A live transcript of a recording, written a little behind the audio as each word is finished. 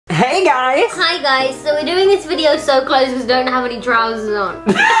Hey guys! Hi guys, so we're doing this video so close because we don't have any trousers on.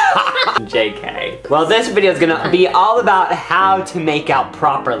 JK. Well, this video is gonna be all about how to make out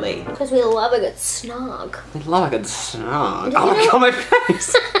properly. Because we love a good snog. We love a good snog. Oh my god, my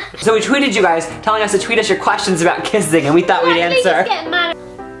face! So we tweeted you guys, telling us to tweet us your questions about kissing, and we thought we'd answer. Just get mad.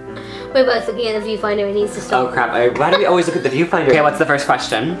 We're both looking at the viewfinder, it needs to stop. Oh crap, why do we always look at the viewfinder? Okay, what's the first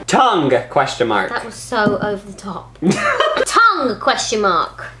question? Tongue, question mark. That was so over the top. Tongue, question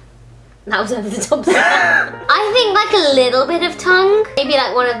mark. That was over the top. I think like a little bit of tongue. Maybe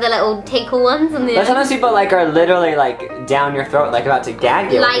like one of the little tickle ones on the end. Sometimes people like are literally like down your throat, like about to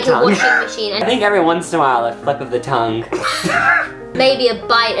gag you. Like a washing machine. I think every once in a while a flip of the tongue. Maybe a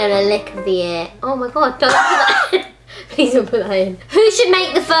bite and a lick of the ear. Oh my god, don't put that in. Please don't put that in. Who should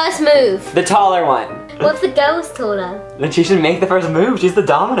make the first move? The taller one. What if the girl's taller? Then she should make the first move. She's the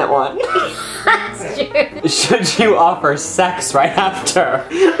dominant one. That's true. Should you offer sex right after?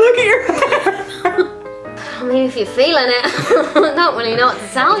 Look at your hair. I mean, if you're feeling it, I don't really know what to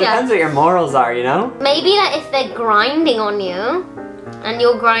tell you. Depends what your morals are, you know? Maybe that if they're grinding on you, and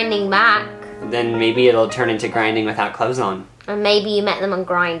you're grinding back. Then maybe it'll turn into grinding without clothes on. And maybe you met them on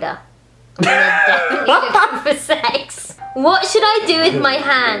Grindr. And they're definitely looking for sex. What should I do with my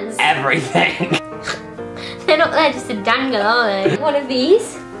hands? Everything. They're not there just to dangle, are they? One of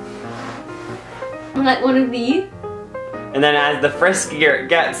these. Like one of these. And then as the friskier it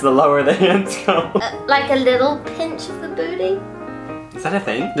gets, the lower the hands go. Like a little pinch of the booty. Is that a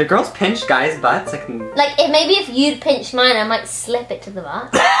thing? Do girls pinch guys' butts? Like maybe if you'd pinched mine, I might slip it to the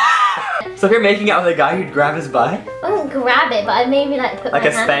butt. So if you're making out with a guy, you'd grab his butt? I wouldn't grab it, but I'd maybe like put like my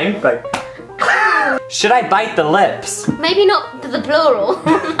a hand spank? Like. Should I bite the lips? Maybe not the plural.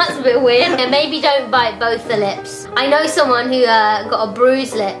 That's a bit weird. And maybe don't bite both the lips. I know someone who got a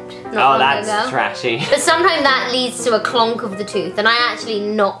bruised lip. Oh, that's trashy. But sometimes that leads to a clonk of the tooth, and I actually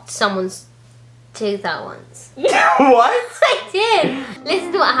knocked someone's tooth out once. What? I did.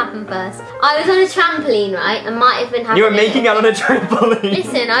 Listen to what happened first. I was on a trampoline, right? And might have been having. You were making out on a trampoline.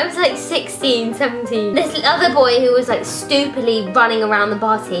 Listen, I was like 16, 17. This other boy who was like stupidly running around the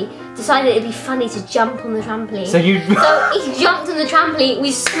party decided it'd be funny to jump on the trampoline. So you. So he jumped on the trampoline.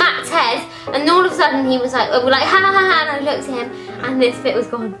 We smacked heads, and all of a sudden he was like, we're like ha ha ha, and I looked at him, and this bit was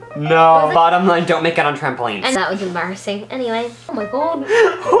gone. No. Bottom line, don't make out on trampolines. And that was embarrassing. Anyway, oh my god.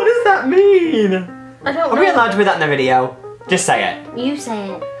 What does that mean? I don't know. Are we allowed to put that in the video? Just say it. You say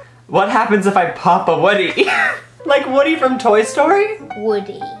it. What happens if I pop a Woody? Like Woody from Toy Story?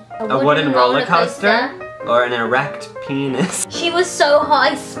 Woody. A wooden roller coaster? Or an erect penis? She was so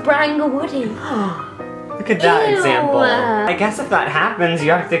hot, I sprang a Woody. Look at that Ew. example. I guess if that happens, you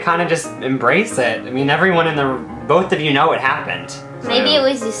have to kind of just embrace it. I mean, everyone in the... Both of you know it happened. Maybe it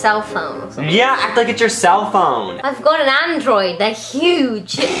was your cell phone or something. Yeah, act like it's your cell phone. I've got an Android, they're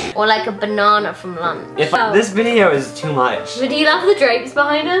huge. Or like a banana from lunch. This video is too much. But do you love the drapes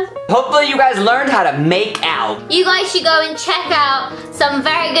behind us? Hopefully you guys learned how to make out. You guys should go and check out some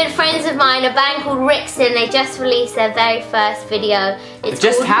very good friends of mine, a band called Rixon. They just released their very first video. It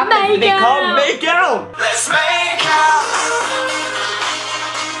just happened to be called Make Out. Let's make out.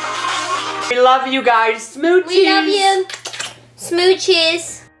 We love you guys. Smoochies. We love you. Smooches.